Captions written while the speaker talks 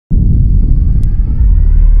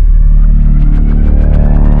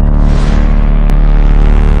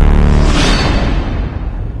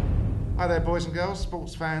boys and girls,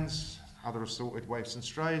 sports fans, other assorted waifs and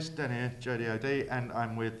strays. Dan here, JDOD, and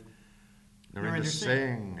I'm with Narinder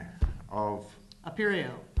Singh of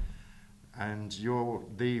Appirio. And you're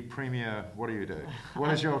the premier, what do you do? What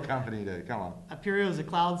does your company do? Come on. Appirio is a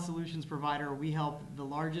cloud solutions provider. We help the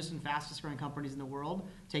largest and fastest growing companies in the world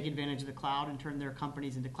take advantage of the cloud and turn their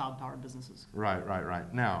companies into cloud-powered businesses.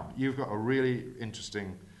 Right. Now, you've got a really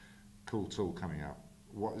interesting, cool tool coming out.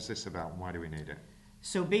 What is this about and why do we need it?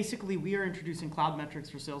 So basically, we are introducing cloud metrics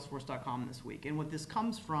for Salesforce.com this week. And what this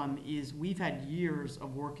comes from is we've had years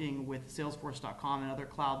of working with Salesforce.com and other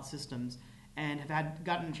cloud systems and have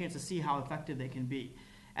gotten a chance to see how effective they can be.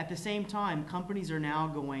 At the same time, companies are now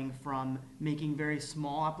going from making very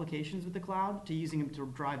small applications with the cloud to using them to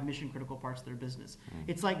drive mission-critical parts of their business.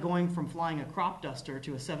 It's like going from flying a crop duster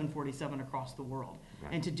to a 747 across the world.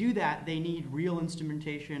 Right. And to do that, they need real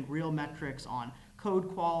instrumentation, real metrics on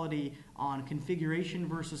code quality, on configuration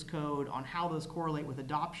versus code, on how those correlate with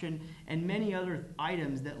adoption, and many other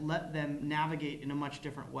items that let them navigate in a much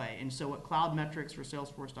different way. And so what Cloud Metrics for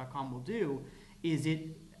Salesforce.com will do is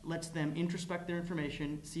it lets them introspect their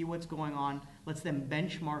information, see what's going on, lets them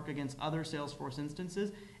benchmark against other Salesforce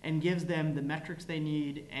instances, and gives them the metrics they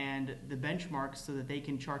need and the benchmarks so that they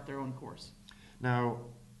can chart their own course. Now,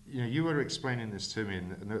 you were explaining this to me,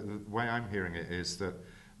 and the way I'm hearing it is that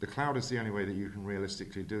the cloud is the only way that you can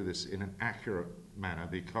realistically do this in an accurate manner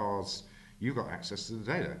because you've got access to the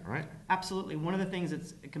data, right? Absolutely. One of the things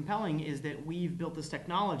that's compelling is that we've built this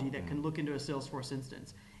technology that can look into a Salesforce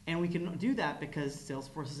instance. And we can do that because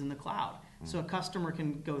Salesforce is in the cloud. So a customer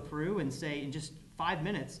can go through and say, in just 5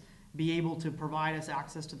 minutes, be able to provide us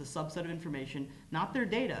access to the subset of information, not their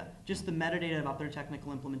data, just the metadata about their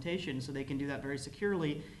technical implementation, so they can do that very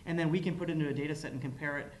securely, and then we can put it into a data set and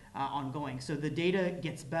compare it ongoing. So the data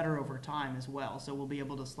gets better over time as well, so we'll be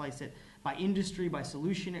able to slice it by industry, by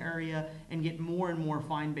solution area, and get more and more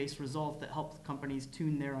fine-based results that help companies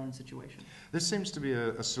tune their own situation. This seems to be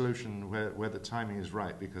a solution where the timing is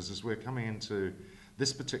right, because as we're coming into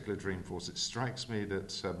this particular Dreamforce, it strikes me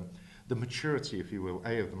that the maturity, if you will,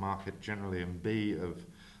 A, of the market generally, and B,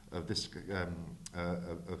 of this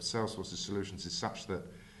of Salesforce's solutions is such that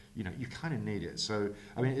you kind of need it. So,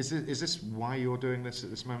 I mean, is this why you're doing this at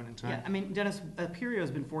this moment in time? Yeah, I mean, Dennis, Appirio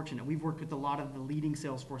has been fortunate. We've worked with a lot of the leading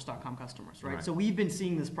Salesforce.com customers, right? So we've been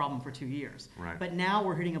seeing this problem for 2 years. Right. But now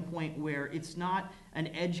we're hitting a point where it's not an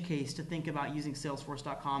edge case to think about using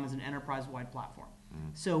Salesforce.com as an enterprise-wide platform.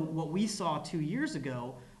 So what we saw 2 years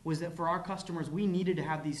ago was that for our customers, we needed to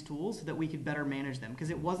have these tools so that we could better manage them, because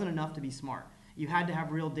it wasn't enough to be smart. You had to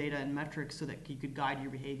have real data and metrics so that you could guide your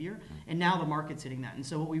behavior, and now the market's hitting that. And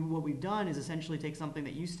so what we've done is essentially take something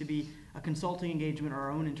that used to be a consulting engagement or our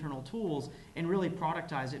own internal tools and really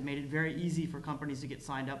productize it, made it very easy for companies to get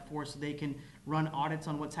signed up for so they can run audits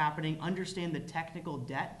on what's happening, understand the technical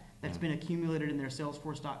debt that's been accumulated in their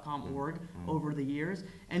Salesforce.com org over the years.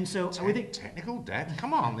 And so we think technical debt?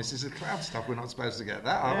 Come on, this is the cloud stuff. We're not supposed to get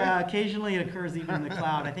that, are we? Yeah, occasionally it occurs even in the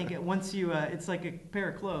cloud. I think once you, it's like a pair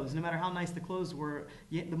of clothes. No matter how nice the clothes were,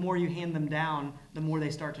 the more you hand them down, the more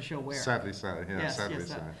they start to show wear. Sadly, yeah. Yes, sadly.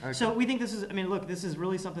 Okay. So we think this is, I mean, look, this is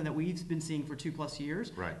really something that we've been seeing for 2+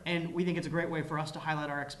 years. Right. And we think it's a great way for us to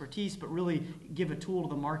highlight our expertise, but really give a tool to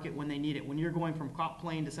the market when they need it. When you're going from crop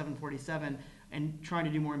plane to 747, and trying to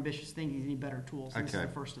do more ambitious things, you need better tools. And this is the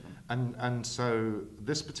first of them. And so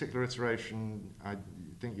this particular iteration, I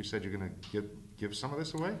think you said you're going to give some of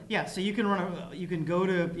this away? Yeah, so you can you can go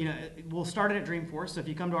to, we'll start it at Dreamforce. So if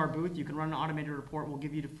you come to our booth, you can run an automated report. We'll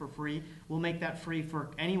give you it for free. We'll make that free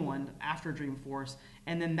for anyone after Dreamforce.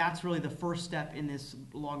 And then that's really the first step in this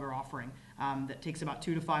longer offering that takes about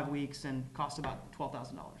 2 to 5 weeks and costs about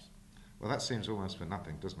 $12,000. Well, that seems almost for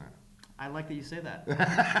nothing, doesn't it? I like that you say that.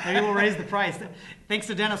 Maybe we'll raise the price. Thanks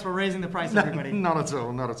to Dennis, we're raising the price, everybody. Not at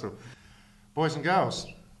all, not at all. Boys and girls,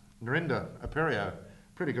 Narinder, Appirio,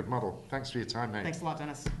 pretty good model. Thanks for your time, mate. Thanks a lot,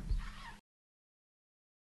 Dennis.